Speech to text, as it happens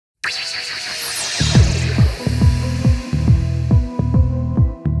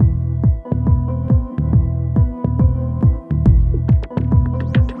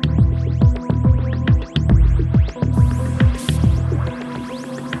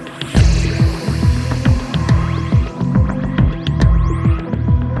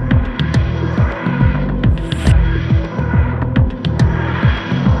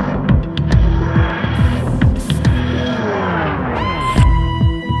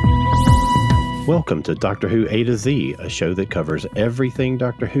Welcome to Doctor Who A to Z, a show that covers everything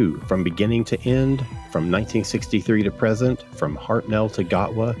Doctor Who, from beginning to end, from 1963 to present, from Hartnell to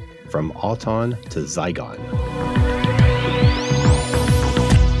Gatwa, from Auton to Zygon.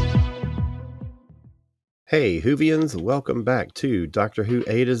 Hey Whovians, welcome back to Doctor Who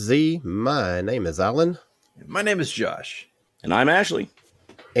A to Z. My name is Alan. My name is Josh. And I'm Ashley.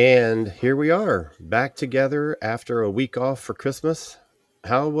 And here we are, back together after a week off for Christmas.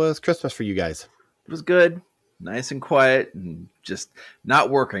 How was Christmas for you guys? It was good, nice and quiet, and just not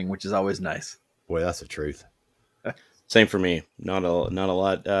working, which is always nice. Boy, that's the truth. Same for me. Not a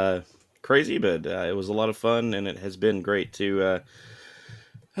lot crazy, but it was a lot of fun, and it has been great to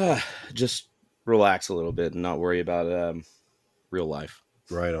just relax a little bit and not worry about real life.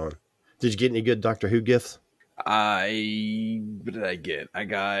 Right on. Did you get any good Doctor Who gifts? What did I get? I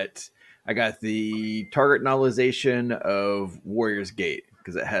got the Target novelization of Warrior's Gate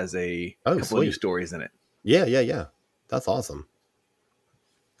because it has a couple of new stories in it. Yeah. That's awesome.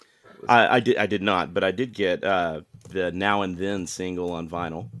 I did not, but I did get the Now and Then single on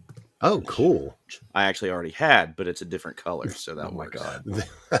vinyl. Oh, cool. I actually already had, but it's a different color, so that my God.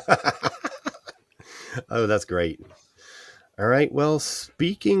 Oh, that's great. All right. Well,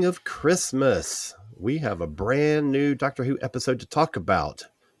 speaking of Christmas, we have a brand new Doctor Who episode to talk about.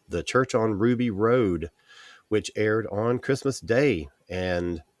 The Church on Ruby Road, which aired on Christmas Day.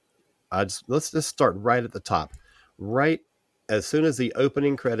 And let's just start right at the top. Right as soon as the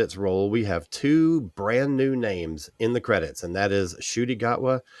opening credits roll, we have two brand new names in the credits, and that is Ncuti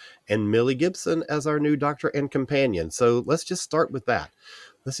Gatwa and Millie Gibson as our new Doctor and Companion. So let's just start with that.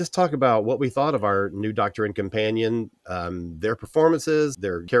 Let's just talk about what we thought of our new Doctor and Companion, their performances,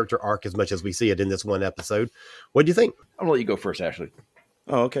 their character arc as much as we see it in this one episode. What do you think? I'm gonna let you go first, Ashley.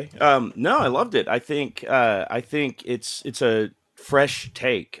 Oh, okay. No, I loved it. I think it's a fresh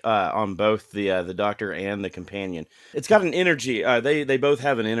take on both the Doctor and the Companion. It's got an energy. They both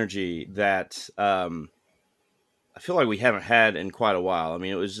have an energy that I feel like we haven't had in quite a while. I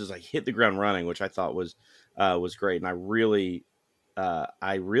mean, it was just like hit the ground running, which I thought was great, and I really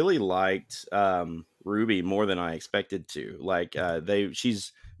liked Ruby more than I expected to. Like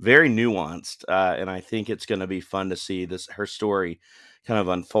she's very nuanced, and I think it's going to be fun to see her story kind of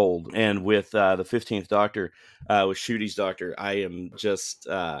unfold. And with the 15th Doctor, with Ncuti's Doctor, I am just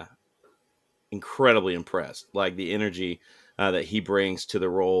incredibly impressed. Like the energy that he brings to the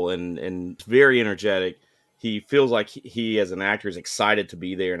role, and very energetic. He feels like he as an actor is excited to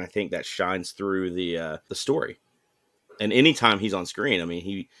be there, and I think that shines through the story. And anytime he's on screen, I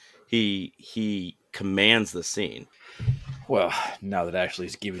mean, he commands the scene. Well, now that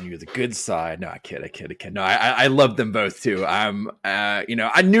Ashley's giving you the good side, no, I kid. No, I love them both too. I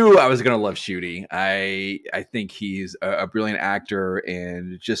knew I was gonna love Ncuti. I think he's a brilliant actor,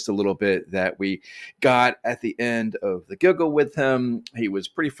 and just a little bit that we got at the end of the Giggle with him, he was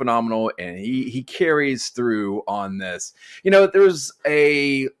pretty phenomenal, and he carries through on this. You know, there's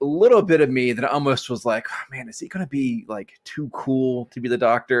a little bit of me that almost was like, oh, man, is he gonna be like too cool to be the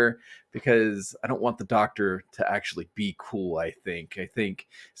Doctor? Because I don't want the Doctor to actually be cool, I think. I think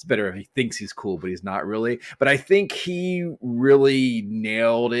it's better if he thinks he's cool, but he's not really. But I think he really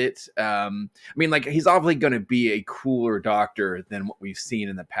nailed it. I mean, like, he's obviously going to be a cooler Doctor than what we've seen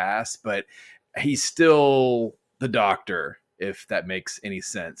in the past, but he's still the Doctor, if that makes any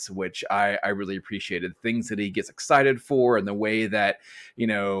sense, which I really appreciated. Things that he gets excited for, and the way that, you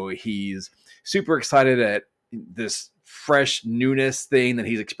know, he's super excited at this fresh newness thing that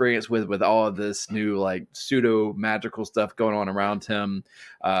he's experienced with all of this new like pseudo magical stuff going on around him.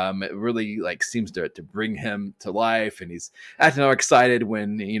 It really like seems to bring him to life, and he's acting all excited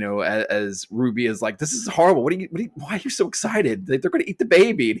when, you know, as Ruby is like, this is horrible. Why are you so excited? They're going to eat the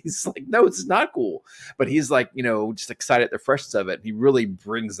baby. And he's like, no, this is not cool. But he's like, you know, just excited at the freshness of it. And he really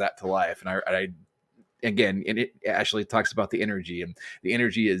brings that to life. And I again, and it actually talks about the energy, and the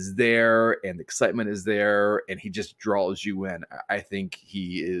energy is there, and the excitement is there, and he just draws you in. I think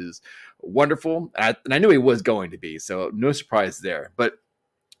he is wonderful, and I knew he was going to be, so no surprise there. But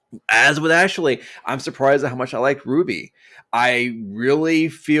as with Ashley, I'm surprised at how much I like Ruby. I really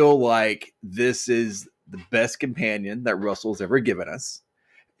feel like this is the best companion that Russell's ever given us.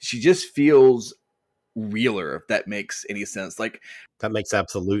 She just feels realer, if that makes any sense. Like, that makes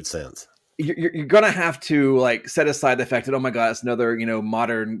absolute sense. You're going to have to like set aside the fact that, oh my God, it's another, you know,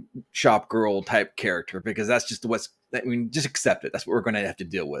 modern shop girl type character, because that's just I mean, just accept it. That's what we're going to have to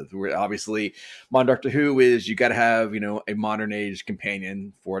deal with. We're obviously, modern Doctor Who is you got to have, a modern age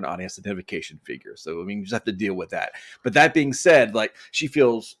companion for an audience identification figure. So, I mean, you just have to deal with that. But that being said, like, she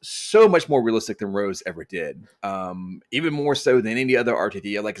feels so much more realistic than Rose ever did. Even more so than any other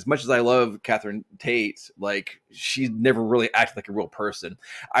RTD. Like, as much as I love Catherine Tate, like, she never really acted like a real person.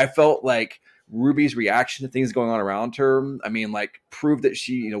 I felt like Ruby's reaction to things going on around her, I mean, like, proved that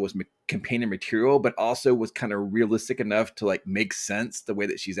she, was companion material, but also was kind of realistic enough to like make sense the way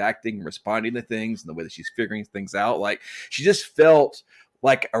that she's acting, responding to things, and the way that she's figuring things out. Like, she just felt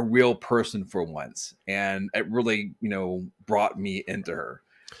like a real person for once, and it really, brought me into her.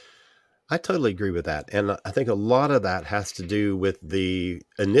 I totally agree with that. And I think a lot of that has to do with the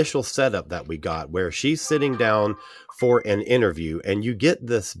initial setup that we got, where she's sitting down for an interview and you get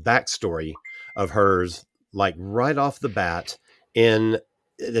this backstory of hers, like right off the bat,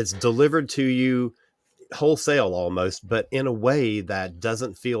 it's delivered to you wholesale almost, but in a way that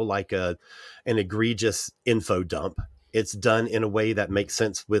doesn't feel like an egregious info dump. It's done in a way that makes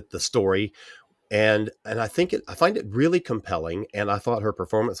sense with the story. And I find it really compelling, and I thought her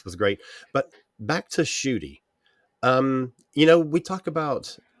performance was great. But back to Shooty, we talk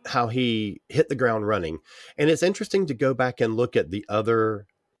about how he hit the ground running, and it's interesting to go back and look at the other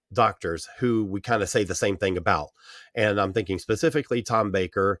doctors who we kind of say the same thing about. And I'm thinking specifically Tom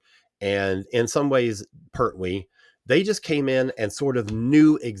Baker, and in some ways Pertwee. They just came in and sort of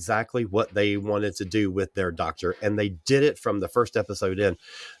knew exactly what they wanted to do with their doctor, and they did it from the first episode in.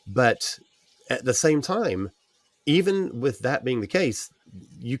 But at the same time, even with that being the case,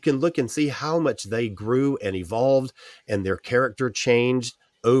 you can look and see how much they grew and evolved and their character changed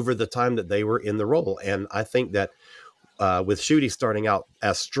over the time that they were in the role. And I think that with Shooty starting out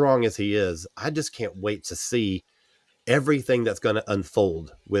as strong as he is, I just can't wait to see everything that's going to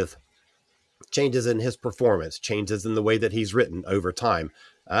unfold with changes in his performance, changes in the way that he's written over time.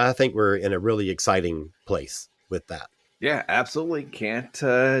 I think we're in a really exciting place with that. Yeah, absolutely. Can't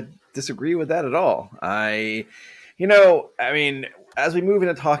disagree with that at all. I mean, as we move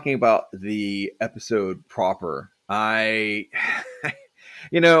into talking about the episode proper, there's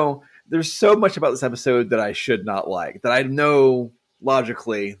so much about this episode that I should not like, that I know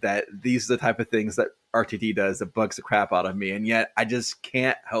logically that these are the type of things that RTD does that bugs the crap out of me. And yet I just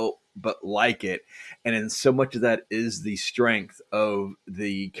can't help but like it. And in so much of that is the strength of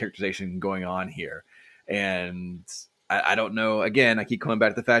the characterization going on here. And I don't know. Again, I keep coming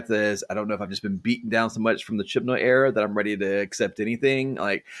back to the fact that I don't know if I've just been beaten down so much from the Chibnall era that I'm ready to accept anything.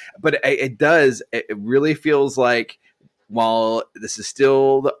 But it really feels like, while this is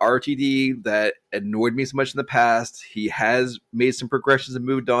still the RTD that annoyed me so much in the past, he has made some progressions and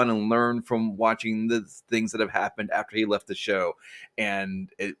moved on and learned from watching the things that have happened after he left the show. And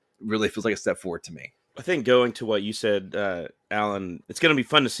it really feels like a step forward to me. I think going to what you said, Alan, it's going to be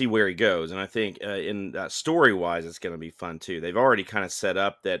fun to see where he goes. And I think in story-wise, it's going to be fun too. They've already kind of set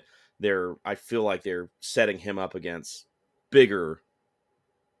up that I feel like they're setting him up against bigger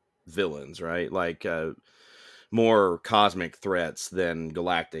villains, right? Like more cosmic threats than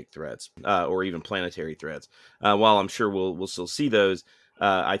galactic threats, or even planetary threats. While I'm sure we'll still see those,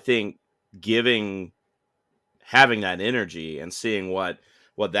 I think having that energy and seeing what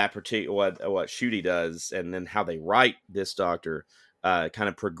Shooty does, and then how they write this Doctor, kind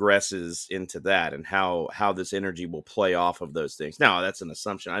of progresses into that, and how this energy will play off of those things. Now, that's an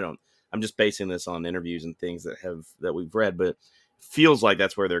assumption. I'm just basing this on interviews and things that we've read, but it feels like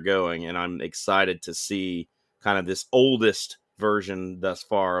that's where they're going, and I'm excited to see kind of this oldest version thus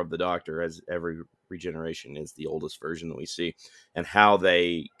far of the Doctor, as every regeneration is the oldest version that we see, and how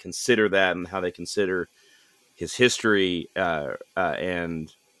they consider that, and how they consider his history,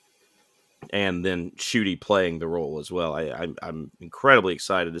 and then Shooty playing the role as well. I'm incredibly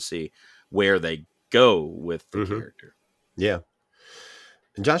excited to see where they go with the character. Yeah.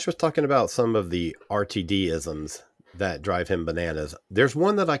 And Josh was talking about some of the RTD-isms that drive him bananas. There's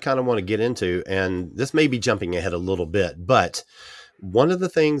one that I kind of want to get into, and this may be jumping ahead a little bit, but one of the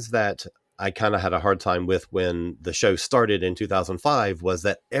things that I kind of had a hard time with when the show started in 2005 was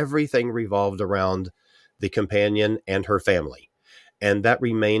that everything revolved around the companion and her family. And that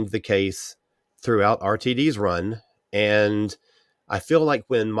remained the case throughout RTD's run. And I feel like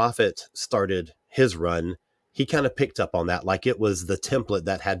when Moffat started his run, he kind of picked up on that, like it was the template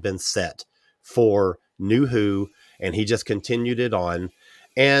that had been set for New Who, and he just continued it on.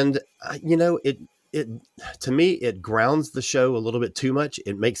 And, it to me, it grounds the show a little bit too much.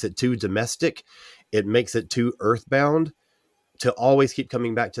 It makes it too domestic. It makes it too earthbound to always keep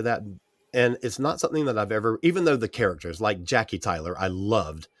coming back to that. And it's not something that I've ever, even though the characters like Jackie Tyler, I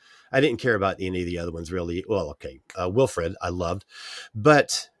loved. I didn't care about any of the other ones really. Well, okay, Wilfred I loved,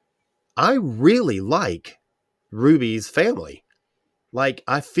 but I really like Ruby's family. Like,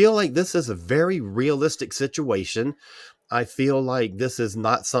 I feel like this is a very realistic situation. I feel like this is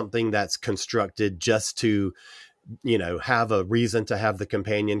not something that's constructed just to, have a reason to have the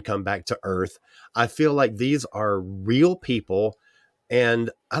companion come back to Earth. I feel like these are real people, and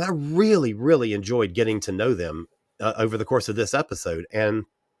I really, really enjoyed getting to know them over the course of this episode. And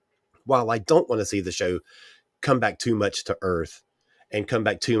while I don't want to see the show come back too much to Earth and come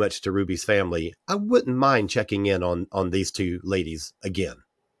back too much to Ruby's family, I wouldn't mind checking in on these two ladies again.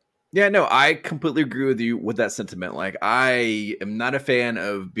 Yeah, no, I completely agree with you with that sentiment. Like, I am not a fan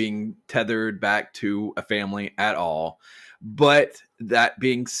of being tethered back to a family at all. But that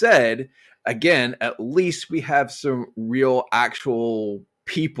being said, again, at least we have some real, actual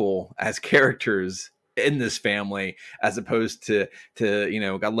people as characters in this family, as opposed to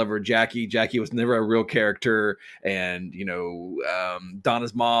God love her, Jackie. Jackie was never a real character, and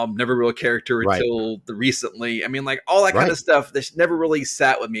Donna's mom never a real character Right. until the recently. I mean, like, all that kind of stuff that never really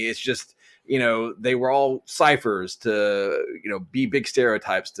sat with me. It's just, they were all ciphers to be big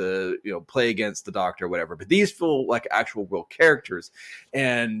stereotypes to play against the Doctor or whatever. But these feel like actual real characters,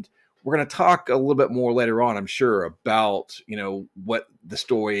 and we're going to talk a little bit more later on, I'm sure, about what the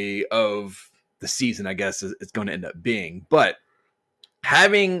story of the season, I guess, is going to end up being. But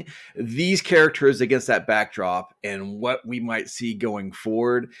having these characters against that backdrop and what we might see going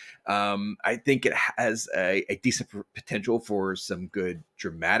forward, I think it has a decent potential for some good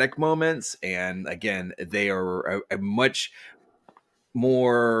dramatic moments. And again, they are a much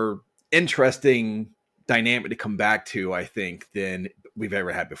more interesting dynamic to come back to, I think, than we've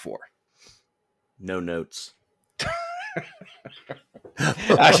ever had before. No notes.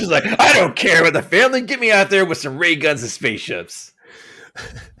 Ash is like, I don't care about the family. Get me out there with some ray guns and spaceships.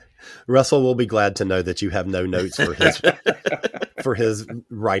 Russell will be glad to know that you have no notes for his for his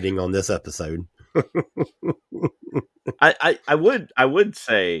writing on this episode. I would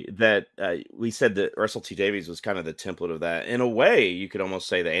say that we said that Russell T Davies was kind of the template of that. In a way, you could almost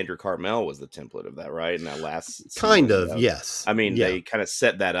say that Andrew Cartmel was the template of that, right? In that last kind season, of, yes. I mean, yeah. They kind of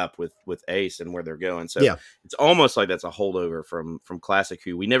set that up with Ace and where they're going. So yeah. It's almost like that's a holdover from Classic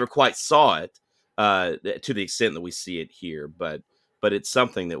Who. We never quite saw it to the extent that we see it here, but it's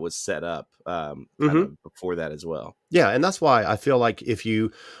something that was set up kind of before that as well. Yeah, and that's why I feel like if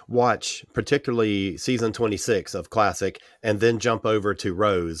you watch particularly season 26 of Classic and then jump over to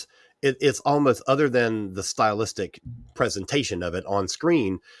Rose, it's almost, other than the stylistic presentation of it on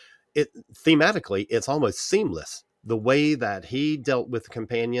screen, thematically, it's almost seamless. The way that he dealt with the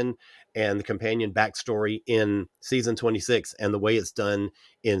companion and the companion backstory in season 26 and the way it's done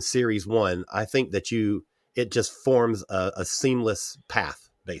in series 1, I think that it just forms a seamless path,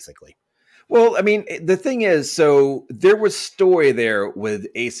 basically. Well, I mean, the thing is, so there was story there with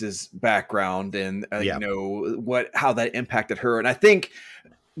Ace's background and, how that impacted her. And I think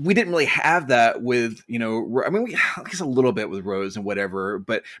we didn't really have that with, I mean, we I guess a little bit with Rose and whatever,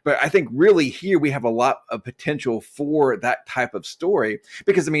 but I think really here we have a lot of potential for that type of story,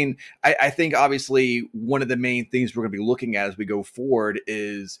 because I mean, I think obviously one of the main things we're going to be looking at as we go forward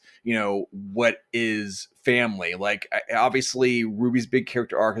is, what is family? Like, obviously Ruby's big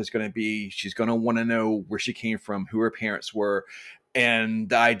character arc is going to be, she's going to want to know where she came from, who her parents were. And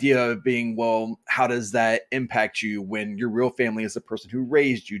the idea of being, well, how does that impact you when your real family is the person who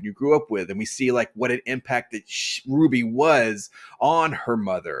raised you and you grew up with? And we see like what an impact that Ruby was on her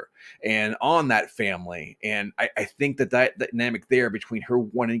mother and on that family. And I think that dynamic there between her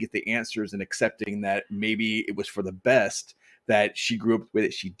wanting to get the answers and accepting that maybe it was for the best that she grew up with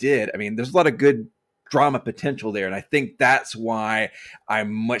it, she did. I mean, there's a lot of good drama potential there. And I think that's why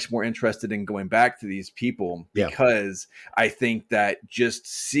I'm much more interested in going back to these people, because I think that just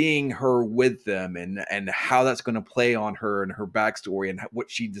seeing her with them and how that's going to play on her and her backstory and what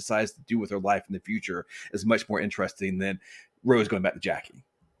she decides to do with her life in the future is much more interesting than Rose going back to Jackie.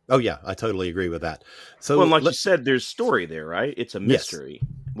 Oh yeah, I totally agree with that. So, well, like you said, there's story there, right? It's a mystery.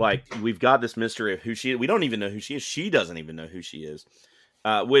 Yes. Like, we've got this mystery of who she is. We don't even know who she is. She doesn't even know who she is,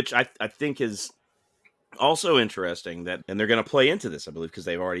 which I think is also interesting, that, and they're going to play into this, I believe, because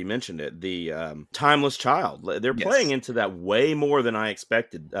they've already mentioned it, the timeless child. They're playing into that way more than I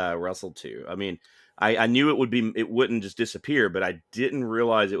expected Russell to. I mean, I knew it wouldn't just disappear, but I didn't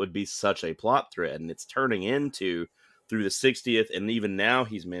realize it would be such a plot thread, and it's turning into through the 60th, and even now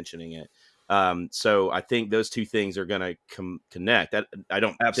he's mentioning it. So I think those two things are going to connect. I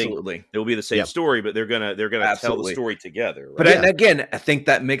don't think it will be the same story, but they're gonna tell the story together. Right? But again, I think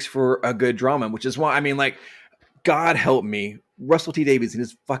that makes for a good drama, which is why, I mean, like, God help me, Russell T Davies and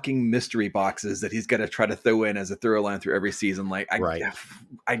his fucking mystery boxes that he's got to try to throw in as a thorough line through every season. Like,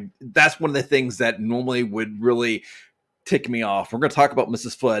 I that's one of the things that normally would really tick me off. We're going to talk about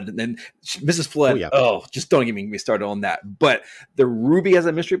Mrs. Flood, and then Mrs. Flood. Just don't get me started on that. But the Ruby as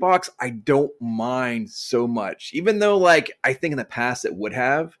a mystery box, I don't mind so much, even though like I think in the past it would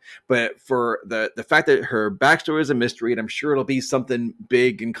have. But for the fact that her backstory is a mystery, and I'm sure it'll be something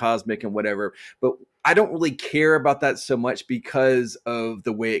big and cosmic and whatever, but I don't really care about that so much because of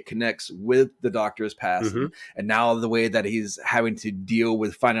the way it connects with the Doctor's past, and now the way that he's having to deal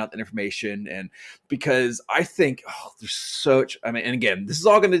with finding out that information. And because I think there's such, I mean, and again, this is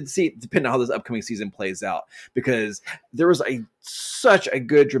all going to depend on how this upcoming season plays out, because there was such a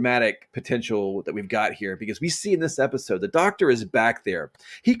good dramatic potential that we've got here, because we see in this episode the Doctor is back there.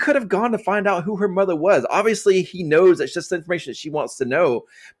 He could have gone to find out who her mother was. Obviously he knows that's just the information that she wants to know,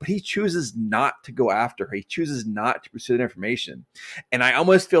 but he chooses not to go after her. He chooses not to pursue that information. And I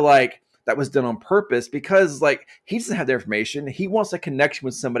almost feel like that was done on purpose, because like he doesn't have the information. He wants a connection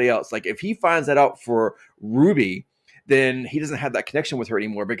with somebody else. Like if he finds that out for Ruby, then he doesn't have that connection with her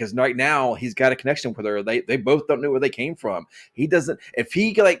anymore, because right now he's got a connection with her. They both don't know where they came from. He doesn't, if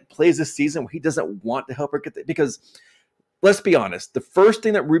he like plays this season where he doesn't want to help her get because let's be honest, the first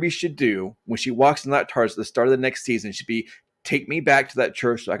thing that Ruby should do when she walks in that TARDIS at the start of the next season should be, take me back to that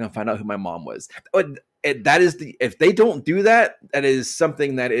church so I can find out who my mom was. That is if they don't do that, that is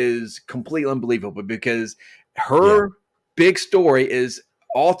something that is completely unbelievable, because her big story is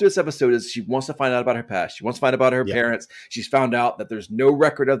all through this episode is she wants to find out about her past. She wants to find out about her parents. She's found out that there's no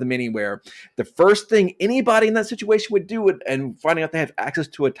record of them anywhere. The first thing anybody in that situation would do, and finding out they have access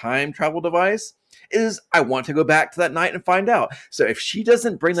to a time travel device, is I want to go back to that night and find out. So if she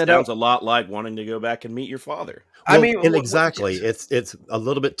doesn't bring that up, sounds a lot like wanting to go back and meet your father. Well, I mean, and exactly, it's a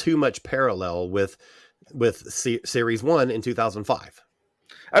little bit too much parallel with series 1 in 2005.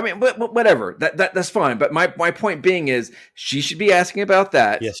 I mean, but whatever. That's fine. But my point being is she should be asking about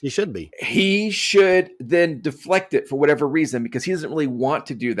that. Yes, she should be. He should then deflect it for whatever reason, because he doesn't really want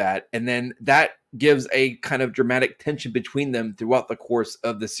to do that. And then that gives a kind of dramatic tension between them throughout the course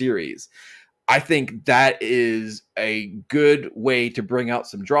of the series. I think that is a good way to bring out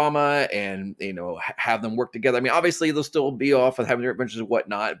some drama and, have them work together. I mean, obviously they'll still be off and having their adventures and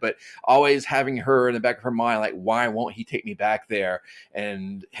whatnot, but always having her in the back of her mind, like, why won't he take me back there?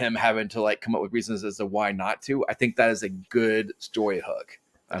 And him having to like come up with reasons as to why not to. I think that is a good story hook.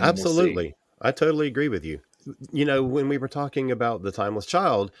 Absolutely. I totally agree with you. When we were talking about The Timeless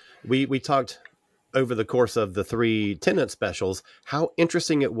Child, we talked over the course of the 3 Tennant specials, how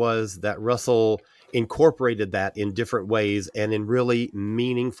interesting it was that Russell incorporated that in different ways and in really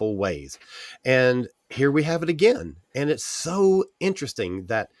meaningful ways. And here we have it again. And it's so interesting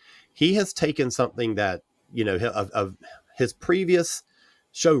that he has taken something that, of his previous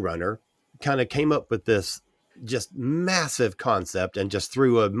showrunner kind of came up with this just massive concept and just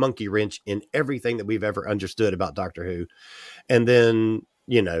threw a monkey wrench in everything that we've ever understood about Doctor Who. And then,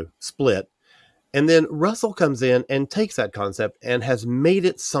 split. And then Russell comes in and takes that concept and has made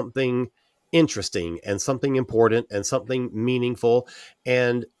it something interesting and something important and something meaningful.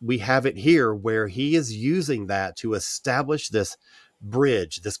 And we have it here where he is using that to establish this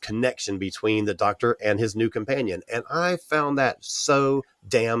bridge, this connection between the Doctor and his new companion. And I found that so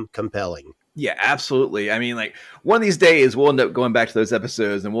damn compelling. Yeah, absolutely. I mean, like, one of these days we'll end up going back to those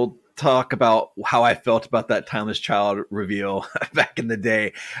episodes and we'll talk about how I felt about that Timeless Child reveal back in the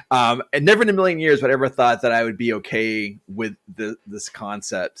day. And never in a million years would I ever thought that I would be okay with this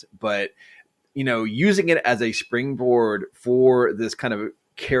concept. But, using it as a springboard for this kind of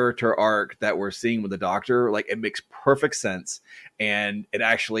character arc that we're seeing with the Doctor, like, it makes perfect sense. And it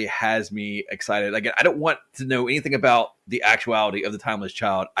actually has me excited. Again, I don't want to know anything about the actuality of the Timeless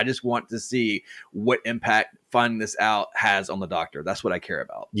Child. I just want to see what impact finding this out has on the Doctor. That's what I care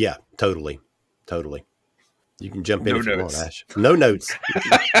about. Yeah, totally. You can jump in if you want, Ash. No notes.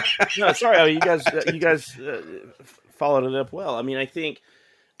 No, sorry. You guys followed it up well. I mean, I think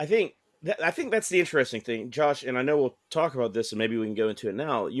that's the interesting thing, Josh, and I know we'll talk about this and maybe we can go into it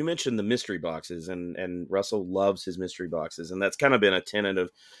now. You mentioned the mystery boxes, and Russell loves his mystery boxes, and that's kind of been a tenet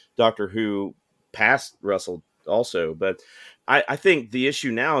of Doctor Who past Russell also. But I think the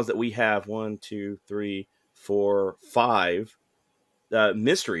issue now is that we have 1, 2, 3, 4, 5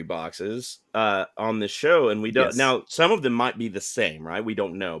 mystery boxes on this show, and we don't. Yes. Now, some of them might be the same, right? We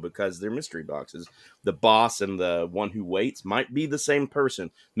don't know because they're mystery boxes. The boss and the one who waits might be the same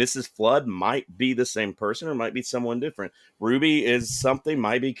person. Mrs. Flood might be the same person, or might be someone different. Ruby is something,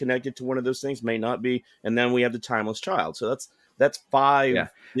 might be connected to one of those things, may not be. And then we have the Timeless Child. So That's 5 Yeah.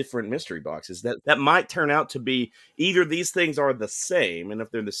 different mystery boxes. That might turn out to be either these things are the same, and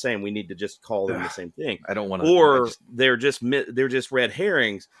if they're the same, we need to just call them the same thing. I don't want to. Or they're just red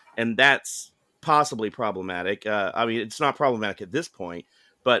herrings, and that's possibly problematic. I mean, it's not problematic at this point,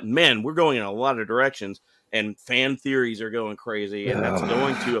 but man, we're going in a lot of directions, and fan theories are going crazy, and that's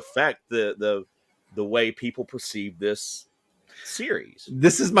going to affect the way people perceive this series.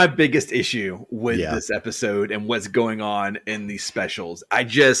 This is my biggest issue with this episode and what's going on in these specials. I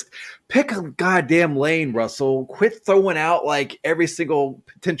just pick a goddamn lane, Russell. Quit throwing out like every single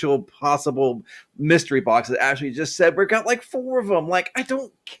potential possible mystery box that Ashley just said. We got like 4 of them. Like, I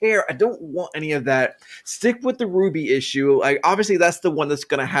don't care. I don't want any of that. Stick with the Ruby issue. Like, obviously that's the one that's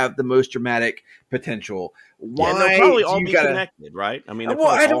going to have the most dramatic potential. Why they'll probably all be connected, right? I mean, well,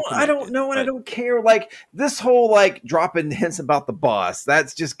 I don't know, and I don't care. Like this whole like dropping hints about the boss,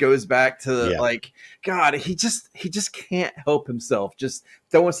 that just goes back to like, God, he just can't help himself. Just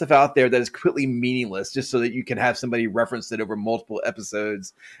throwing stuff out there that is completely meaningless, just so that you can have somebody reference it over multiple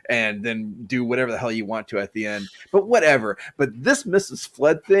episodes and then do whatever the hell you want to at the end. But whatever. But this Mrs.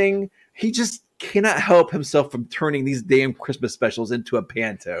 Flood thing, he just cannot help himself from turning these damn Christmas specials into a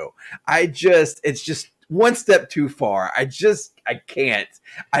panto. It's just one step too far. I can't.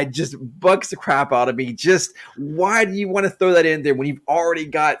 I just bugs the crap out of me. Just why do you want to throw that in there when you've already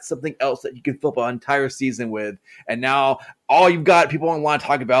got something else that you can fill up an entire season with? And now all you've got people want to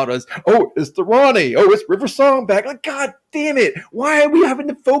talk about is, oh, it's the Ronnie. Oh, it's River Song back. Like, God damn it. Why are we having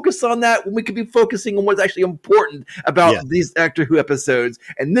to focus on that when we could be focusing on what's actually important about these Doctor Who episodes?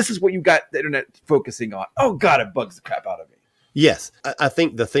 And this is what you got the internet focusing on. Oh, God, it bugs the crap out of me. Yes, I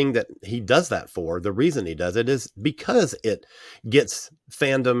think the thing that he does that for, the reason he does it is because it gets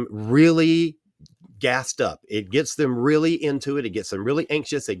fandom really gassed up. It gets them really into it. It gets them really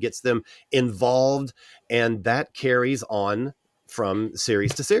anxious. It gets them involved. And that carries on from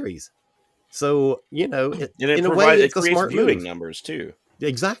series to series. So, you know, in a way, it's a smart viewing move. Numbers too.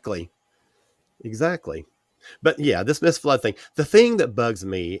 Exactly. But yeah, this Miss Flood thing, the thing that bugs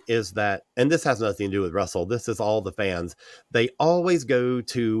me is that, and this has nothing to do with Russell, this is all the fans, they always go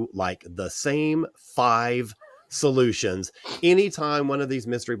to like the same 5 solutions. Anytime one of these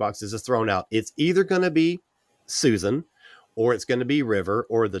mystery boxes is thrown out, it's either going to be Susan, or it's going to be River,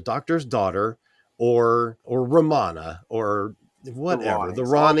 or the Doctor's daughter, or Romana, or whatever, the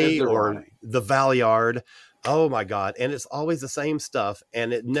Ronnie, or the Valeyard. Oh my God. And it's always the same stuff.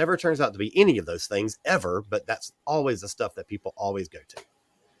 And it never turns out to be any of those things ever, but that's always the stuff that people always go to.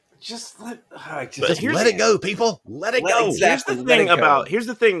 Just let it go, people. Let it go. Exactly. Here's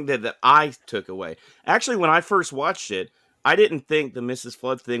the thing that I took away. Actually, when I first watched it, I didn't think the Mrs.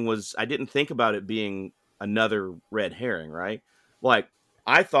 Flood thing I didn't think about it being another red herring, right? Like,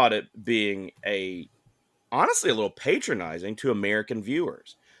 I thought it being honestly a little patronizing to American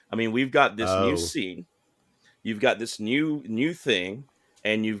viewers. I mean, we've got this new scene. You've got this new thing,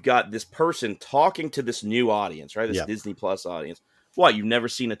 and you've got this person talking to this new audience, right? This Disney Plus audience. What, you've never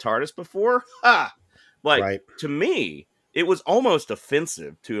seen a TARDIS before? Ha! Like, to me, it was almost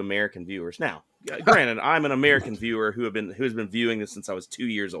offensive to American viewers. Now, granted, I'm an American viewer who's been viewing this since I was 2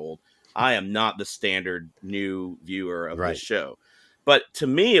 years old. I am not the standard new viewer of this show. But to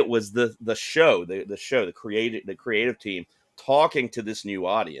me, it was the creative team talking to this new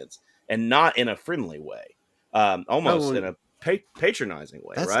audience, and not in a friendly way. Almost in a patronizing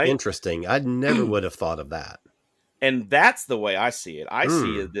way, that's right? Interesting. I never would have thought of that. And that's the way I see it. I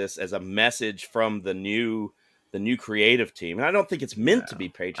see this as a message from the new creative team. And I don't think it's meant to be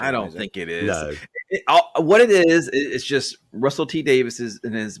patronizing. I don't think it is. No. What it is, it's just Russell T. Davies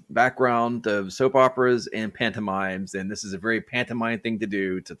in his background of soap operas and pantomimes. And this is a very pantomime thing to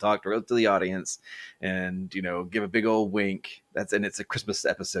do, to talk to the audience and, you know, give a big old wink. And it's a Christmas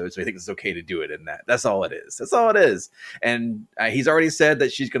episode, so I think it's okay to do it in that. That's all it is. That's all it is. And he's already said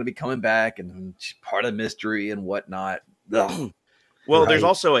that she's going to be coming back and she's part of the mystery and whatnot. Ugh. Well, there's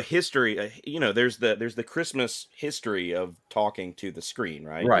also a history. There's the Christmas history of talking to the screen,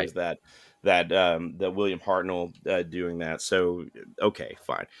 right? Right. There's that William Hartnell doing that. So, okay,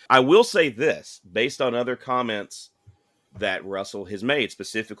 fine. I will say this, based on other comments that Russell has made,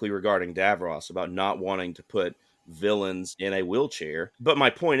 specifically regarding Davros, about not wanting to put villains in a wheelchair. But my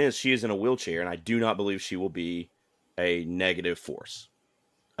point is, she is in a wheelchair, and I do not believe she will be a negative force,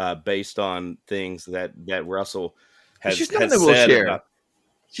 based on things that Russell has She's not in said a wheelchair. about.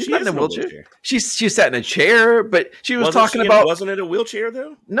 She's not in a wheelchair. She sat in a chair, but she was talking about. Wasn't it a wheelchair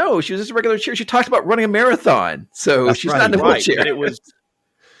though? No, she was just a regular chair. She talked about running a marathon, so she's not in a wheelchair. But it was.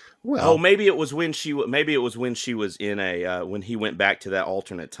 Maybe it was when she was in when he went back to that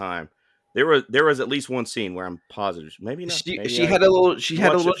alternate time. There was at least one scene where I'm positive. Maybe not. She had a little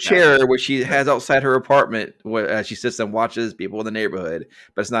chair where she has outside her apartment where she sits and watches people in the neighborhood,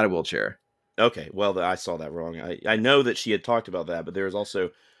 but it's not a wheelchair. Okay, well, I saw that wrong. I know that she had talked about that, but there was also,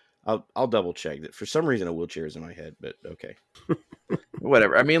 I'll double check that. For some reason, a wheelchair is in my head, but okay.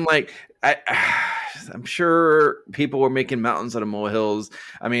 Whatever. I mean, like, I'm sure people were making mountains out of molehills.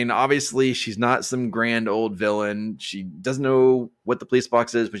 I mean, obviously, she's not some grand old villain. She doesn't know what the police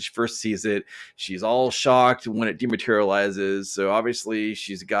box is when she first sees it. She's all shocked when it dematerializes. So obviously,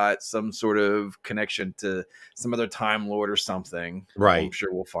 she's got some sort of connection to some other Time Lord or something. Right. I'm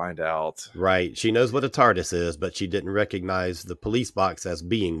sure we'll find out. Right. She knows what a TARDIS is, but she didn't recognize the police box as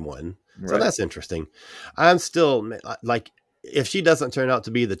being one. Right. So that's interesting. I'm still like, if she doesn't turn out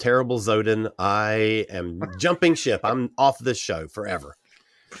to be the terrible Zodin, I am jumping ship. I'm off this show forever.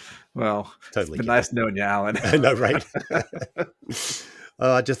 Well, totally. It's been nice knowing you, Alan. I know, right?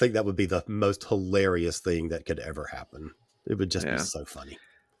 I just think that would be the most hilarious thing that could ever happen. It would just be so funny.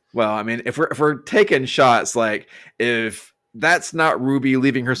 Well, I mean, if we're taking shots, like if that's not Ruby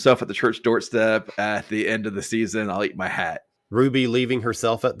leaving herself at the church doorstep at the end of the season, I'll eat my hat. Ruby leaving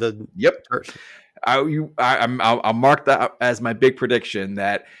herself at the church. I'll mark that as my big prediction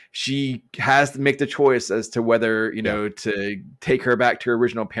that she has to make the choice as to whether, to take her back to her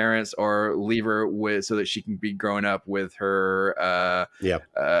original parents or leave her so that she can be growing up with her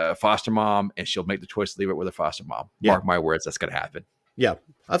foster mom, and she'll make the choice to leave it with her foster mom. Mark my words, that's going to happen. Yeah,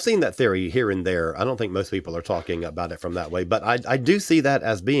 I've seen that theory here and there. I don't think most people are talking about it from that way, but I do see that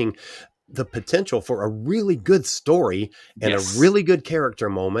as being the potential for a really good story and a really good character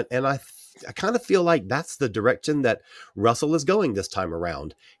moment. And I kind of feel like that's the direction that Russell is going this time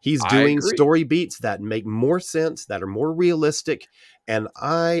around. He's doing story beats that make more sense, that are more realistic. And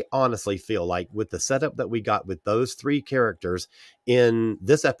I honestly feel like with the setup that we got with those three characters in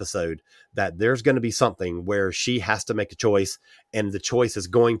this episode, that there's going to be something where she has to make a choice, and the choice is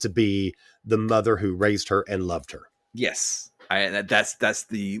going to be the mother who raised her and loved her. Yes. That's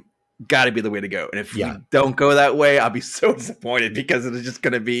the got to be the way to go. And if we don't go that way, I'll be so disappointed, because it is just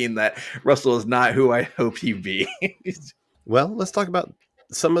going to be in that Russell is not who I hoped he'd be. Well, let's talk about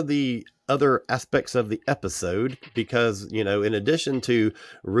some of the other aspects of the episode, because, in addition to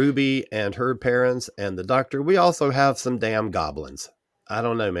Ruby and her parents and the doctor, we also have some damn goblins. I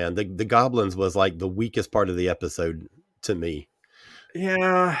don't know, man. The goblins was like the weakest part of the episode to me.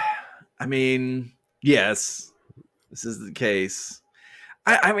 Yeah. I mean, yes, this is the case.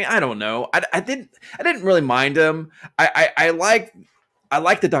 I mean, I don't know. I didn't really mind them. I like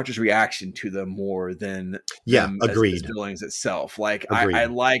the doctor's reaction to them more than agreed. As feelings itself. Like I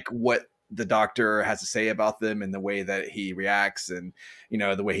like what the doctor has to say about them and the way that he reacts, and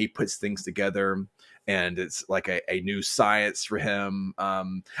the way he puts things together. And it's like a new science for him.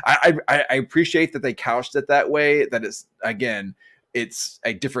 I appreciate that they couched it that way. That it's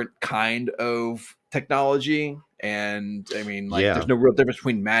a different kind of technology. And I mean, there's no real difference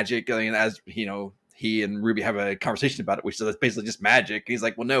between magic. I mean, as he and Ruby have a conversation about it, which is it's basically just magic. And he's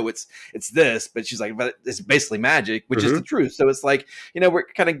like, well, no, it's this, but she's like, but it's basically magic, which is the truth. So it's like, we're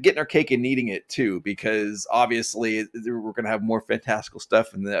kind of getting our cake and eating it too, because obviously we're going to have more fantastical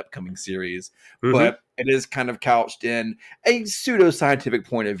stuff in the upcoming series, but it is kind of couched in a pseudo-scientific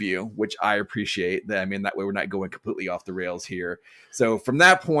point of view, which I appreciate. That, I mean, that way we're not going completely off the rails here. So from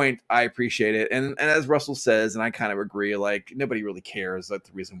that point, I appreciate it. And as Russell says, and I kind of agree, like, nobody really cares. That's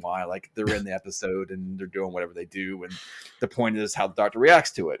the reason why. Like, they're in the episode and they're doing whatever they do. And the point is how the doctor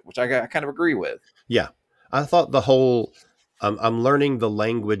reacts to it, which I kind of agree with. Yeah. I thought the whole I'm learning the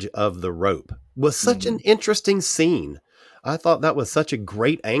language of the rope was such an interesting scene. I thought that was such a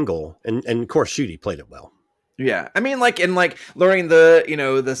great angle. And of course, Shooty played it well. Yeah. I mean, learning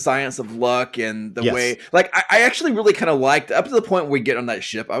the, the science of luck and the way, I actually really kind of liked, up to the point where we get on that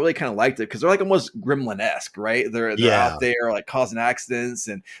ship, I really kind of liked it, because they're like almost Gremlin-esque, right? They're out there like causing accidents,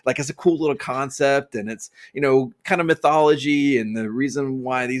 and like it's a cool little concept, and it's, kind of mythology, and the reason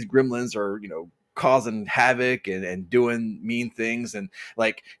why these gremlins are, causing havoc and doing mean things, and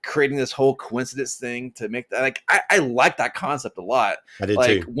like creating this whole coincidence thing to make that, like, I like that concept a lot. I did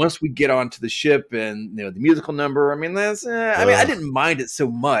too. Once we get onto the ship and the musical number, I mean, that's I mean, I didn't mind it so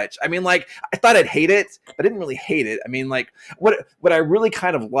much. I mean, like, I thought I'd hate it, but I didn't really hate it. I mean, like, what I really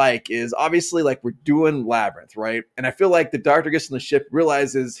kind of like is, obviously, like, we're doing Labyrinth, right? And I feel like the doctor gets on the ship,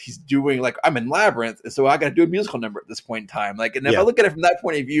 realizes he's doing, like, I'm in Labyrinth, and so I got to do a musical number at this point in time. Like, and if I look at it from that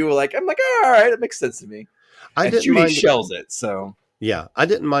point of view, like, I'm like, all right, makes sense to me. I and didn't Judy mind shells it. So yeah, I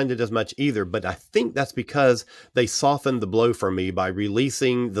didn't mind it as much either, but I think that's because they softened the blow for me by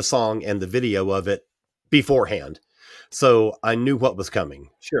releasing the song and the video of it beforehand. So I knew what was coming.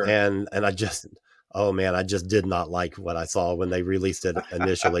 Sure. And I just, oh man, I just did not like what I saw when they released it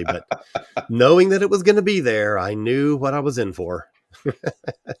initially. But knowing that it was going to be there, I knew what I was in for.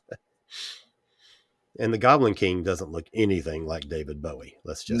 And the Goblin King doesn't look anything like David Bowie.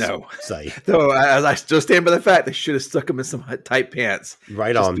 Let's just say. Though, as I still stand by the fact they should have stuck him in some tight pants.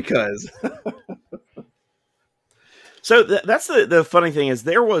 Right just on. Because. So that's the funny thing is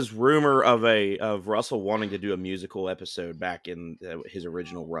there was rumor of Russell wanting to do a musical episode back in his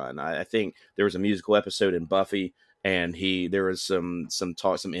original run. I think there was a musical episode in Buffy, and there was some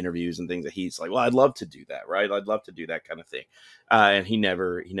talk, some interviews and things that he's like, well, I'd love to do that, right? I'd love to do that kind of thing, and he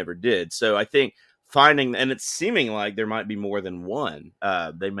never did. So I think finding, and it's seeming like there might be more than one.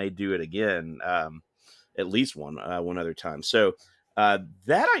 They may do it again, at least one other time. So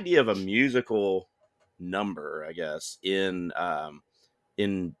that idea of a musical number, I guess, in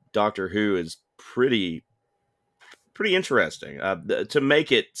Doctor Who is pretty interesting, to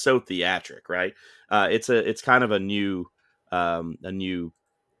make it so theatric, right? It's kind of a new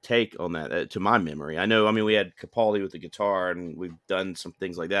take on that, to my memory. I mean, we had Capaldi with the guitar, and we've done some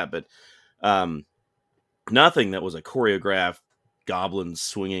things like that, but nothing that was a choreographed goblins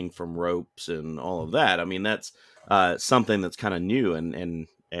swinging from ropes and all of that. I mean, that's something that's kind of new and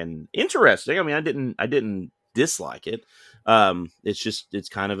interesting. I mean, I didn't dislike it. It's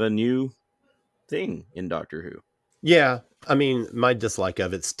kind of a new thing in Doctor Who. Yeah. I mean, my dislike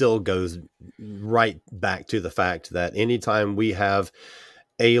of it still goes right back to the fact that anytime we have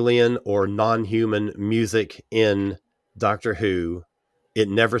alien or non-human music in Doctor Who, it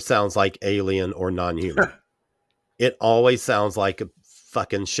never sounds like alien or non-human. It always sounds like a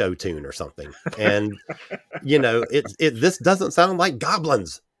fucking show tune or something. And this doesn't sound like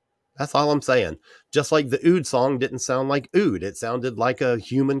goblins. That's all I'm saying. Just like the Ood song didn't sound like Ood. It sounded like a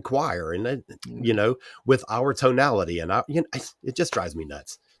human choir, and with our tonality, and it just drives me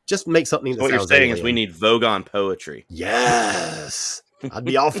nuts. Just make something that what sounds you're saying alien. is we need Vogon poetry. Yes. I'd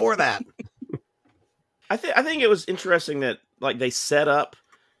be all for that. I think it was interesting that like they set up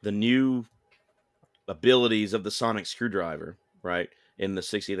the new abilities of the sonic screwdriver, right, in the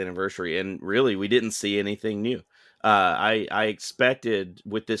 60th anniversary, and really we didn't see anything new. I expected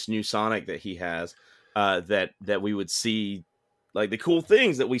with this new Sonic that he has, that we would see like the cool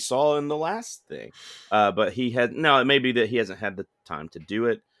things that we saw in the last thing. But it may be that he hasn't had the time to do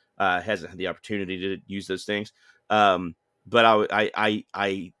it, hasn't had the opportunity to use those things. But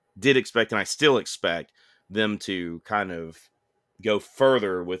I did expect, and I still expect them to kind of go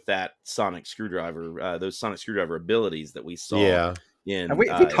further with that sonic screwdriver, those sonic screwdriver abilities that we saw. Yeah. Have we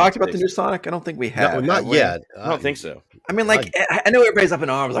talked about the new Sonic? I don't think we have. No, not yet. I don't think so. I mean, like, I know everybody's up in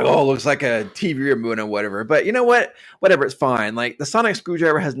arms, like, oh, it looks like a TV remote or whatever. But you know what? Whatever, it's fine. Like, the sonic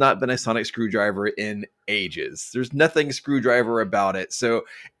screwdriver has not been a sonic screwdriver in ages. There's nothing screwdriver about it. So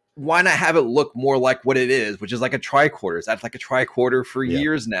why not have it look more like what it is, which is like a tricorder? It's acted like a tricorder for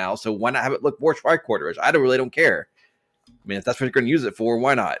years now. So why not have it look more tricorderish? I really don't care. I mean, if that's what you're going to use it for,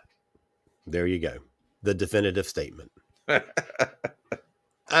 why not? There you go. The definitive statement.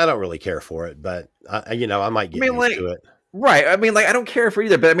 I don't really care for it, but I might get used to it. Right. I mean, like, I don't care for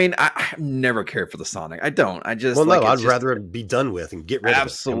either, but I mean, I never cared for the Sonic. I don't. I just, I'd rather be done with and get rid of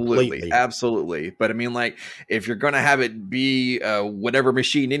it completely. Absolutely. But I mean, like, if you're going to have it be whatever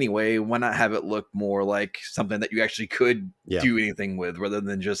machine anyway, why not have it look more like something that you actually could do anything with, rather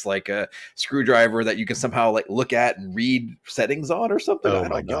than just like a screwdriver that you can somehow like look at and read settings on or something? Oh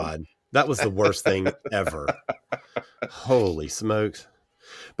my God. That was the worst thing ever. Holy smokes.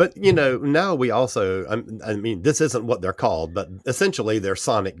 But, now we also, I mean, this isn't what they're called, but essentially they're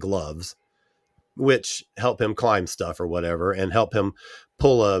sonic gloves, which help him climb stuff or whatever, and help him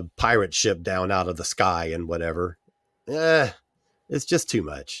pull a pirate ship down out of the sky and whatever. It's just too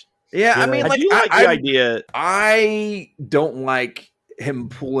much. Yeah, I mean, like, the idea. I don't like him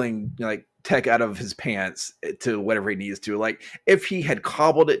pulling, like, tech out of his pants to whatever he needs to. Like, if he had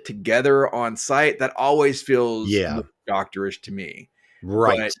cobbled it together on site, that always feels doctorish to me.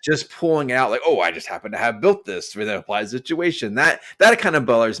 Right. But just pulling out like, oh, I just happen to have built this for the applied situation. That kind of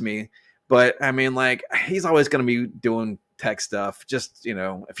bothers me. But I mean, like, he's always going to be doing tech stuff. Just,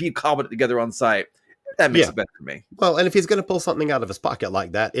 if he cobbled it together on site, that makes it better for me. Well, and if he's going to pull something out of his pocket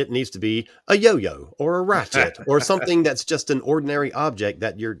like that, it needs to be a yo-yo or a ratchet or something that's just an ordinary object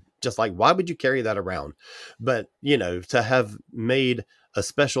that you're just like, why would you carry that around? But, to have made a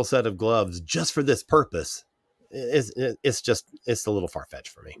special set of gloves just for this purpose, it's a little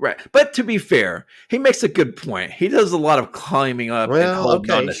far-fetched for me. Right. But to be fair, he makes a good point. He does a lot of climbing up and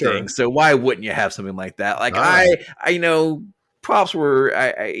holding on to things. So why wouldn't you have something like that? Like, I know Cyclops were,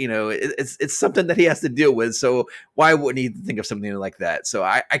 it's something that he has to deal with. So why wouldn't he think of something like that? So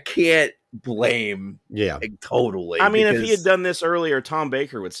I can't blame totally. I mean, if he had done this earlier, Tom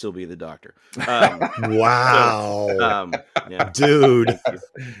Baker would still be the Doctor. Wow. Yeah. Dude. Thank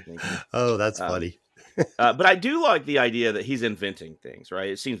you. Oh, that's funny. But I do like the idea that he's inventing things, right?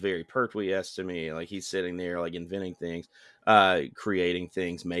 It seems very Pertwee-esque to me. Like he's sitting there, like inventing things, creating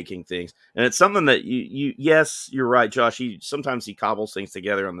things, making things. And it's something that yes, you're right, Josh. Sometimes he cobbles things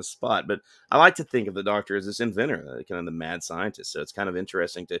together on the spot, but I like to think of the Doctor as this inventor, kind of the mad scientist. So it's kind of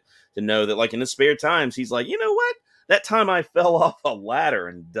interesting to know that, like, in his spare times, he's like, you know what? That time I fell off a ladder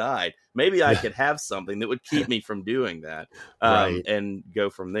and died. Maybe I could have something that would keep me from doing that, Right. and go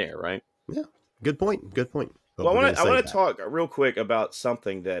from there, right? Yeah. Good point. Well, I want to talk real quick about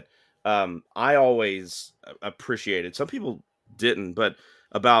something that I always appreciated. Some people didn't, but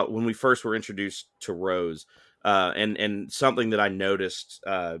about when we first were introduced to Rose, and something that I noticed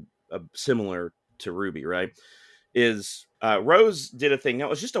similar to Ruby, right, is Rose did a thing that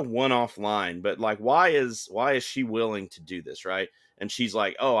was just a one-off line, but like, why is she willing to do this, right? And she's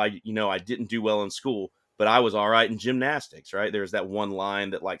like, oh, I didn't do well in school, but I was all right in gymnastics, right? There's that one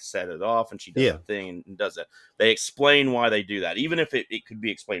line that like set it off, and she does the thing and does that. They explain why they do that. Even if it could be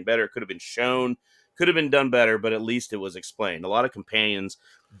explained better, it could have been shown, could have been done better, but at least it was explained. A lot of companions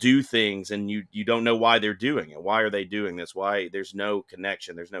do things and you don't know why they're doing it. Why are they doing this? Why? There's no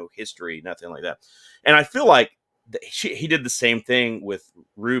connection. There's no history, nothing like that. And I feel like he did the same thing with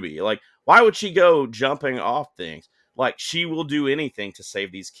Ruby. Like, why would she go jumping off things? Like, she will do anything to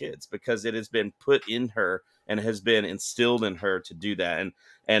save these kids because it has been put in her and has been instilled in her to do that.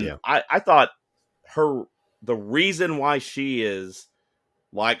 And I thought the reason why she is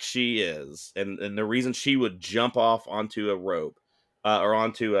like she is, and the reason she would jump off onto a rope or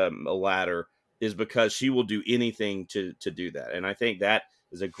onto a ladder is because she will do anything to do that. And I think that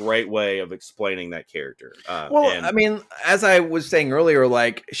is a great way of explaining that character. I mean, as I was saying earlier,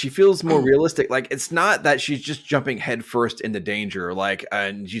 like, she feels more realistic. Like, it's not that she's just jumping headfirst into danger, like,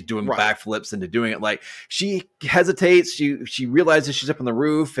 and she's doing backflips into doing it. Like, she hesitates. She realizes she's up on the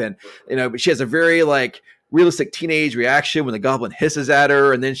roof, and but she has a very like realistic teenage reaction when the goblin hisses at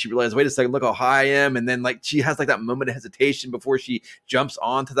her, and then she realizes, wait a second, look how high I am, and then like she has like that moment of hesitation before she jumps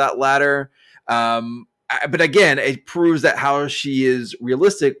onto that ladder. But again, it proves that how she is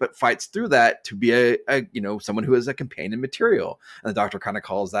realistic, but fights through that to be a someone who is a companion material. And the Doctor kind of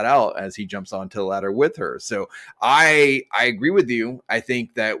calls that out as he jumps onto the ladder with her. So I agree with you. I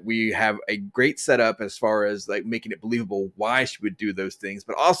think that we have a great setup as far as like making it believable why she would do those things,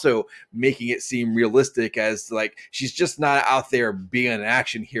 but also making it seem realistic as like she's just not out there being an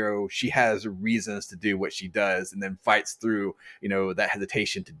action hero. She has reasons to do what she does and then fights through, that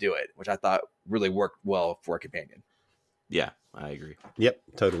hesitation to do it, which I thought really worked well for a companion. Yeah, I agree. Yep,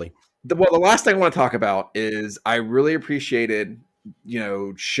 totally. The last thing I want to talk about is I really appreciated,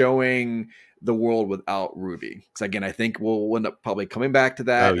 showing the world without Ruby. Because again, I think we'll end up probably coming back to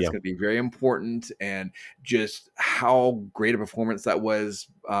that. It's going to be very important, and just how great a performance that was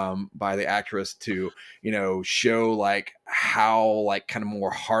by the actress to, show like how like kind of more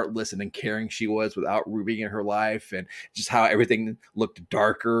heartless and uncaring she was without Ruby in her life, and just how everything looked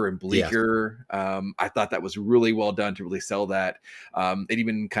darker and bleaker. I thought that was really well done to really sell that. It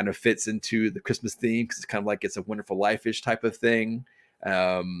even kind of fits into the Christmas theme because it's kind of like It's a Wonderful Life-ish type of thing.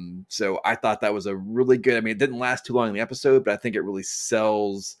 So I thought that was a really good, it didn't last too long in the episode, but I think it really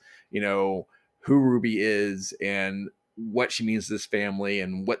sells, who Ruby is and what she means to this family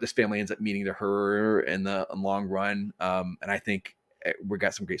and what this family ends up meaning to her in the long run. And I think we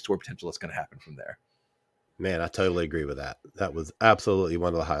got some great story potential that's going to happen from there. Man, I totally agree with that. That was absolutely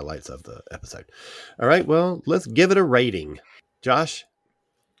one of the highlights of the episode. All right, well, let's give it a rating. Josh,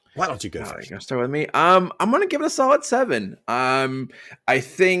 why don't you go first? You're gonna start with me. I'm gonna give it a solid 7. I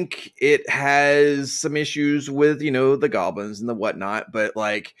think it has some issues with the goblins and the whatnot, but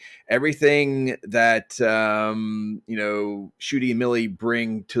like everything that Shooty and Millie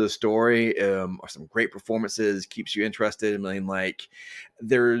bring to the story are some great performances, keeps you interested. Like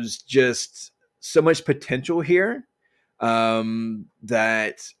there's just so much potential here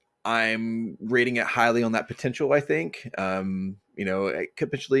that I'm rating it highly on that potential. I think it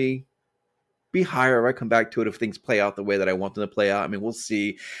could potentially be higher if I come back to it if things play out the way that I want them to play out. We'll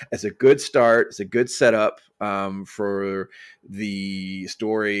see. It's a good start. It's a good setup for the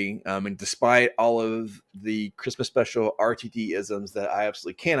story. And despite all of the Christmas special RTD isms that I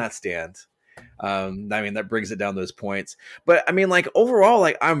absolutely cannot stand, that brings it down those points. But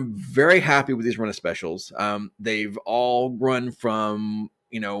overall, I'm very happy with these run of specials. They've all run from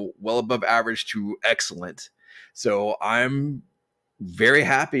well above average to excellent. So I'm very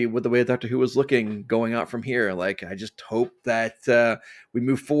happy with the way Doctor Who was looking going out from here. Like, I just hope that we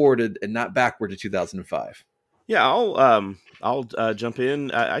move forward and not backward to 2005. Yeah, I'll jump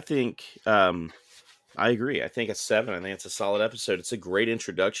in. I think I agree. I think it's 7. I think it's a solid episode. It's a great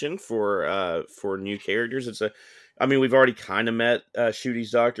introduction for new characters. I mean, we've already kind of met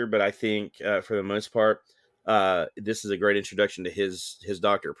Shooty's Doctor, but I think for the most part, this is a great introduction to his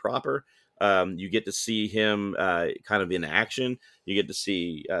Doctor proper. You get to see him kind of in action. You get to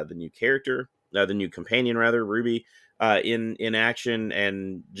see the new character, the new companion rather, Ruby, in action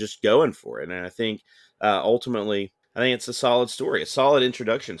and just going for it. And I think ultimately, I think it's a solid story, a solid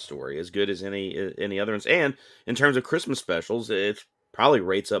introduction story, as good as any other ones. And in terms of Christmas specials, it probably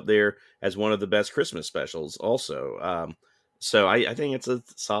rates up there as one of the best Christmas specials also. So I think it's a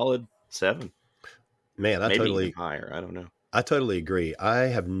solid 7. Man, maybe even higher. I don't know. I totally agree. I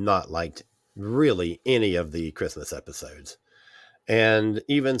have not liked really any of the Christmas episodes, and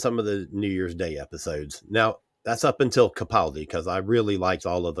even some of the New Year's Day episodes. Now, that's up until Capaldi, because I really liked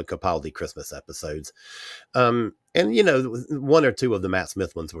all of the Capaldi Christmas episodes. And, you know, 1 or 2 of the Matt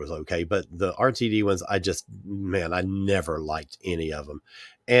Smith ones was okay, but the RTD ones, I never liked any of them.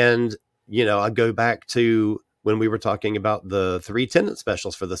 And, you know, I go back to when we were talking about the 3 Tennant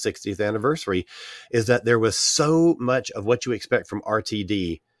specials for the 60th anniversary, is that there was so much of what you expect from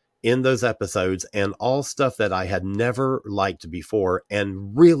RTD in those episodes, and all stuff that I had never liked before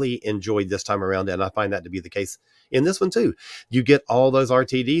and really enjoyed this time around. And I find that to be the case in this one too. You get all those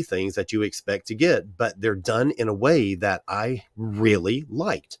RTD things that you expect to get, but they're done in a way that I really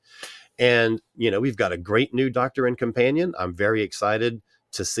liked. And, you know, we've got a great new Doctor and Companion. I'm very excited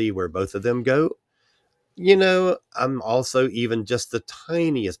to see where both of them go. You know, I'm also even just the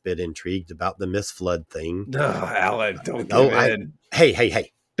tiniest bit intrigued about the Miss Flood thing. No, Alan, don't give in.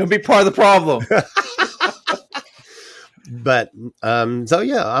 Hey. Don't be part of the problem. But so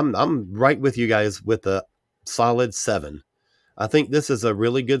yeah, I'm right with you guys with a solid 7. I think this is a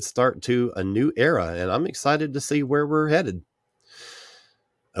really good start to a new era, and I'm excited to see where we're headed.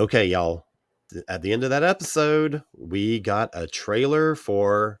 Okay, y'all. At the end of that episode, we got a trailer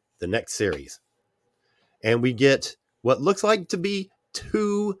for the next series. And we get what looks like to be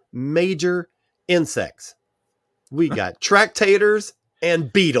 2 major insects. We got tractators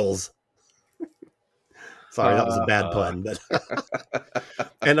and beetles. Sorry, that was a bad pun. But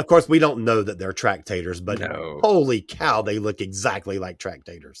and of course, we don't know that they're tractators, but holy cow, they look exactly like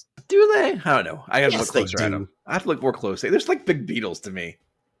tractators. Do they? I don't know. I have to Yes, look closer at them. I have to look more closely. There's like big beetles to me.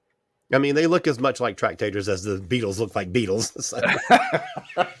 I mean, they look as much like tractators as the beetles look like beetles. So.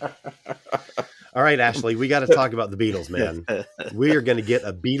 All right, Ashley, we got to talk about the Beatles, man. We are going to get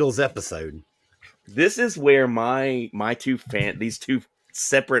a Beatles episode. This is where these two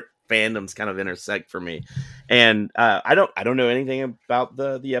separate fandoms kind of intersect for me. And I don't know anything about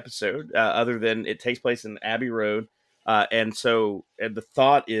the episode other than it takes place in Abbey Road. And the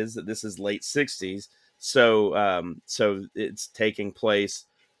thought is that this is late 60s. So it's taking place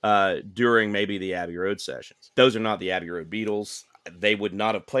during maybe the Abbey Road sessions. Those are not the Abbey Road Beatles. They would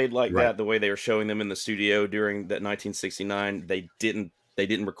not have played like that the way they were showing them in the studio during that 1969. They didn't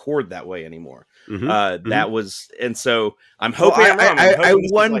record that way anymore. That was, and so I'm hoping. I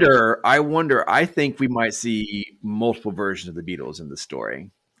wonder. I think we might see multiple versions of the Beatles in the story.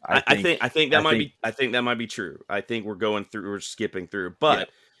 I think that might be true. I think we're skipping through,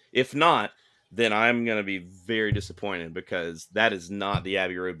 but if not, then I'm going to be very disappointed, because that is not the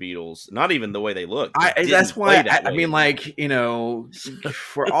Abbey Road Beatles, not even the way they look. That's why, I mean, like, you know,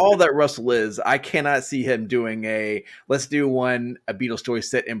 for all that Russell is, I cannot see him doing let's do a Beatles story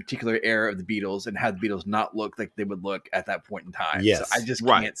set in a particular era of the Beatles and have the Beatles not look like they would look at that point in time. Yes. So I just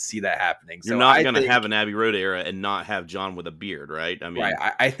can't see that happening. You're not going to have an Abbey Road era and not have John with a beard, right? I mean,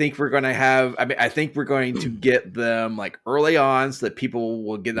 I think we're going to have, I think we're going to get them like early on so that people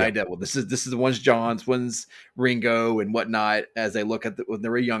will get an idea. Well, this is one's John's, one's Ringo and whatnot, as they look at when they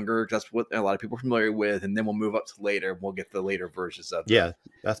were younger. That's what a lot of people are familiar with, and then we'll move up to later. We'll get the later versions of them. Yeah,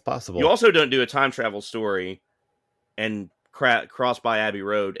 that's possible. You also don't do a time travel story and cross by Abbey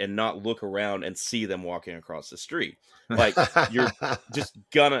Road and not look around and see them walking across the street. Like, you're just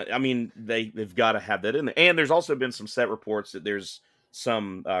gonna, I mean, they've got to have that in there. And there's also been some set reports that there's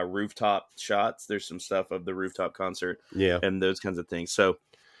some rooftop shots. There's some stuff of the rooftop concert, and those kinds of things. So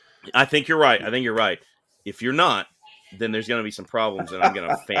I think you're right. If you're not, then there's going to be some problems, and I'm going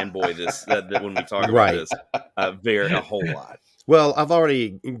to fanboy this that when we talk about this a whole lot. Well, I've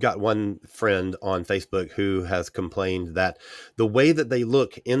already got one friend on Facebook who has complained that the way that they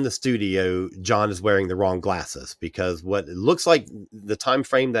look in the studio, John is wearing the wrong glasses, because what it looks like the time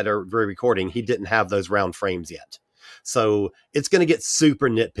frame that we're recording, he didn't have those round frames yet. So it's going to get super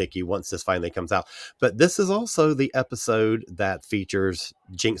nitpicky once this finally comes out. But this is also the episode that features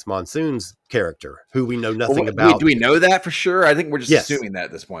Jinx Monsoon's character, who we know nothing about. Do we know that for sure? I think we're just Yes. assuming that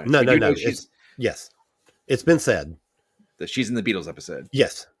at this point. No. Yes, it's been said that she's in the Beatles episode.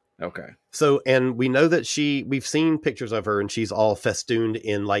 Yes. Okay. So, and we know that we've seen pictures of her and she's all festooned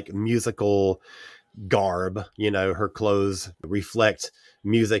in like musical garb. You know, her clothes reflect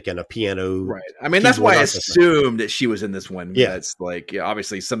music and a piano. Right. I mean, that's why I assumed that she was in this one. Yeah. It's like,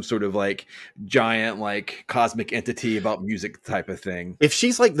 obviously some sort of like giant, like cosmic entity about music type of thing. If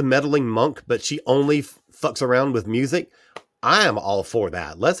she's like the meddling monk, but she only fucks around with music, I am all for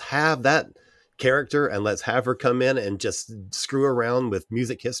that. Let's have that character and let's have her come in and just screw around with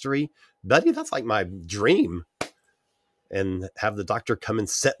music history. Buddy, that's like my dream. And have the Doctor come and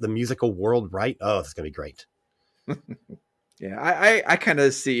set the musical world right. Oh, that's gonna be great. Yeah, I kind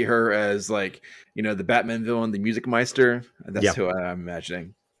of see her as like, you know, the Batman villain, the Music Meister. That's who I'm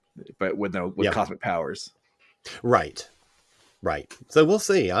imagining, but with cosmic powers. Right. So we'll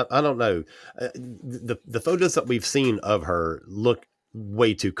see. I don't know. The photos that we've seen of her look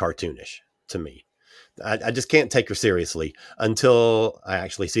way too cartoonish to me. I just can't take her seriously until I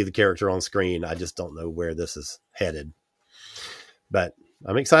actually see the character on screen. I just don't know where this is headed. But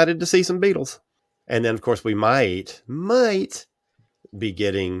I'm excited to see some Beatles. And then, of course, we might be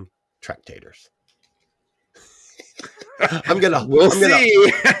getting Tractators. We'll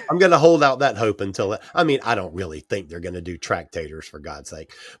see. I'm gonna hold out that hope until. I mean, I don't really think they're gonna do Tractators, for God's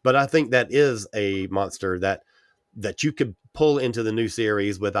sake. But I think that is a monster that you could pull into the new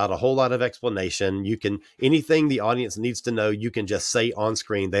series without a whole lot of explanation. You can, anything the audience needs to know, you can just say on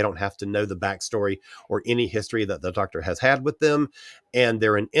screen. They don't have to know the backstory or any history that the Doctor has had with them. And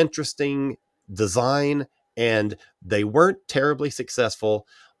they're an interesting design, and they weren't terribly successful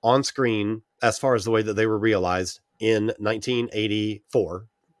on screen as far as the way that they were realized in 1984.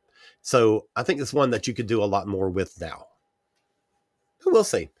 So I think it's one that you could do a lot more with now. We'll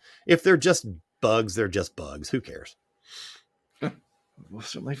see. If they're just bugs, they're just bugs. Who cares? We'll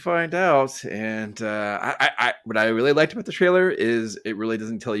certainly find out. And what I really liked about the trailer is it really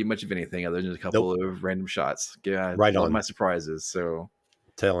doesn't tell you much of anything other than a couple of random shots. Yeah, right on. My surprises. So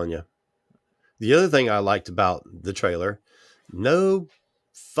telling you. The other thing I liked about the trailer, no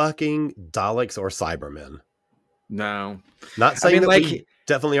fucking Daleks or Cybermen. No. Not saying we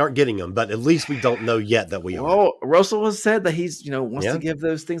definitely aren't getting them, but at least we don't know yet that we are. Well, Russell has said that he's, wants to give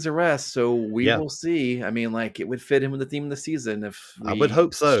those things a rest, so we will see. I mean, it would fit in with the theme of the season if we I would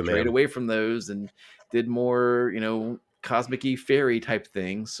hope so, strayed away from those and did more, cosmic-y fairy type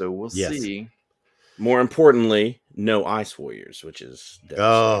things. So we'll see. More importantly, no Ice Warriors, which is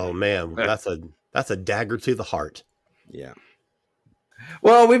oh man, that's a dagger to the heart. Yeah.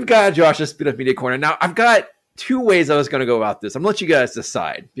 Well, we've got Josh's Speed Up Media Corner. Now, I've got two ways I was going to go about this. I'm going to let you guys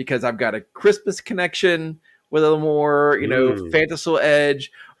decide, because I've got a Christmas connection with a little more, fantastical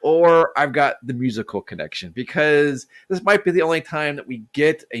edge, or I've got the musical connection, because this might be the only time that we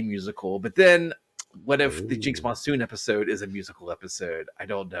get a musical. But then what if the Jinx Monsoon episode is a musical episode? I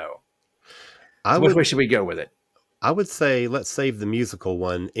don't know. Which way should we go with it? I would say let's save the musical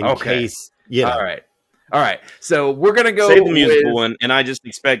one in case. All right. So we're gonna go save the musical one, and I just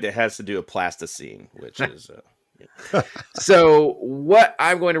expect it has to do a plasticine, which is. So what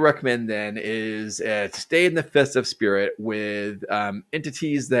I'm going to recommend then is to stay in the festive spirit with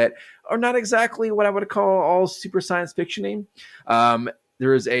entities that are not exactly what I would call all super science fictiony.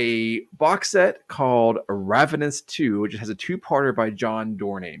 There is a box set called Ravenous 2, which has a two-parter by John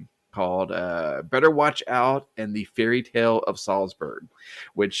Dorney, called Better Watch Out and the Fairy Tale of Salzburg,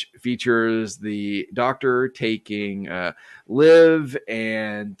 which features the Doctor taking Liv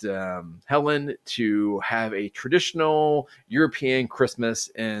and Helen to have a traditional European Christmas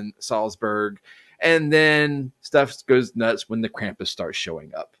in Salzburg, and then stuff goes nuts when the Krampus starts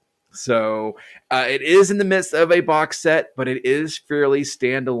showing up. So it is in the midst of a box set, but it is fairly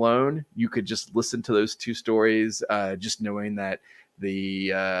standalone. You could just listen to those two stories, just knowing that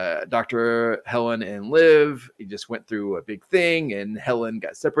the Dr. Helen and Liv, he just went through a big thing, and Helen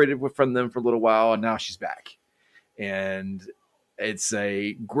got separated from them for a little while, and now she's back. And it's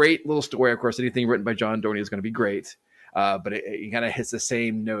a great little story. Of course, anything written by John Dorney is going to be great, but it kind of hits the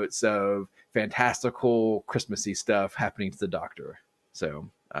same notes of fantastical Christmassy stuff happening to the Doctor. So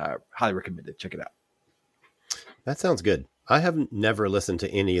highly recommend it. Check it out. That sounds good. I have never listened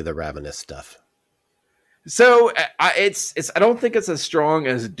to any of the Ravenous stuff. So I don't think it's as strong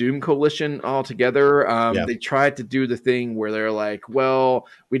as Doom Coalition altogether. Yeah. They tried to do the thing where they're like, well,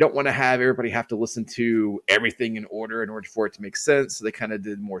 we don't want to have everybody have to listen to everything in order for it to make sense. So they kind of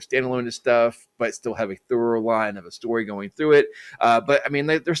did more standalone stuff, but still have a thorough line of a story going through it. But I mean,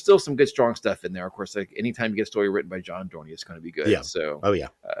 there's still some good, strong stuff in there. Of course, like anytime you get a story written by John Dorney, it's going to be good. Yeah. So,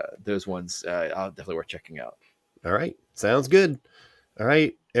 those ones, I'll definitely worth checking out. All right. Sounds good. All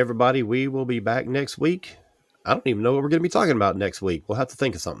right, everybody, we will be back next week. I don't even know what we're going to be talking about next week. We'll have to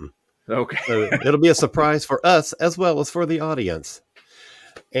think of something. Okay. So it'll be a surprise for us as well as for the audience.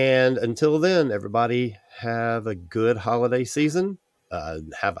 And until then, everybody have a good holiday season.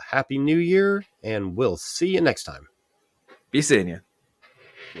 Have a happy new year, and we'll see you next time. Be seeing you.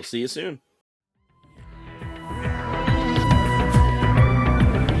 We'll see you soon.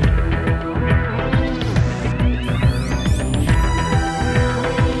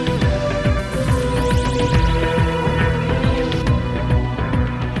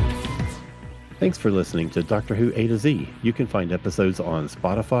 Thanks for listening to Doctor Who A to Z. You can find episodes on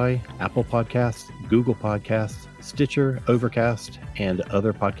Spotify, Apple Podcasts, Google Podcasts, Stitcher, Overcast, and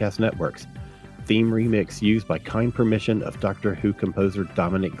other podcast networks. Theme remix used by kind permission of Doctor Who composer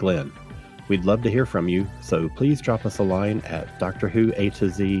Dominic Glenn. We'd love to hear from you, so please drop us a line at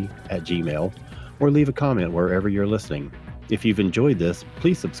drwhoatoz@gmail.com or leave a comment wherever you're listening. If you've enjoyed this,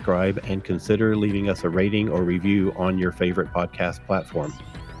 please subscribe and consider leaving us a rating or review on your favorite podcast platform.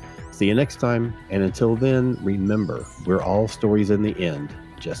 See you next time, and until then, remember, we're all stories in the end.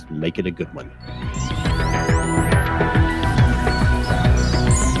 Just make it a good one.